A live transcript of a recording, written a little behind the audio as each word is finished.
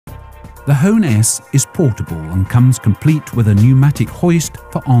The HON S is portable and comes complete with a pneumatic hoist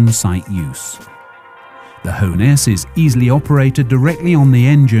for on-site use. The HON S is easily operated directly on the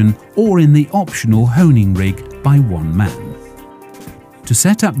engine or in the optional honing rig by one man. To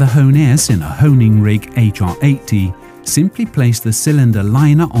set up the HON S in a honing rig HR80, simply place the cylinder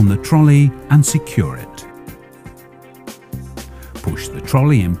liner on the trolley and secure it. Push the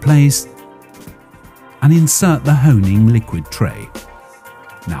trolley in place and insert the honing liquid tray.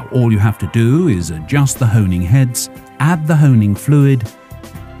 Now all you have to do is adjust the honing heads, add the honing fluid,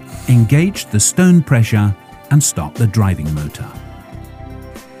 engage the stone pressure and start the driving motor.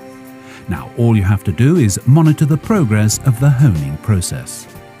 Now all you have to do is monitor the progress of the honing process.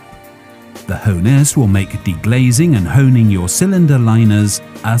 The HON S will make deglazing and honing your cylinder liners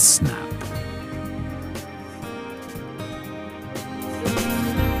a snap.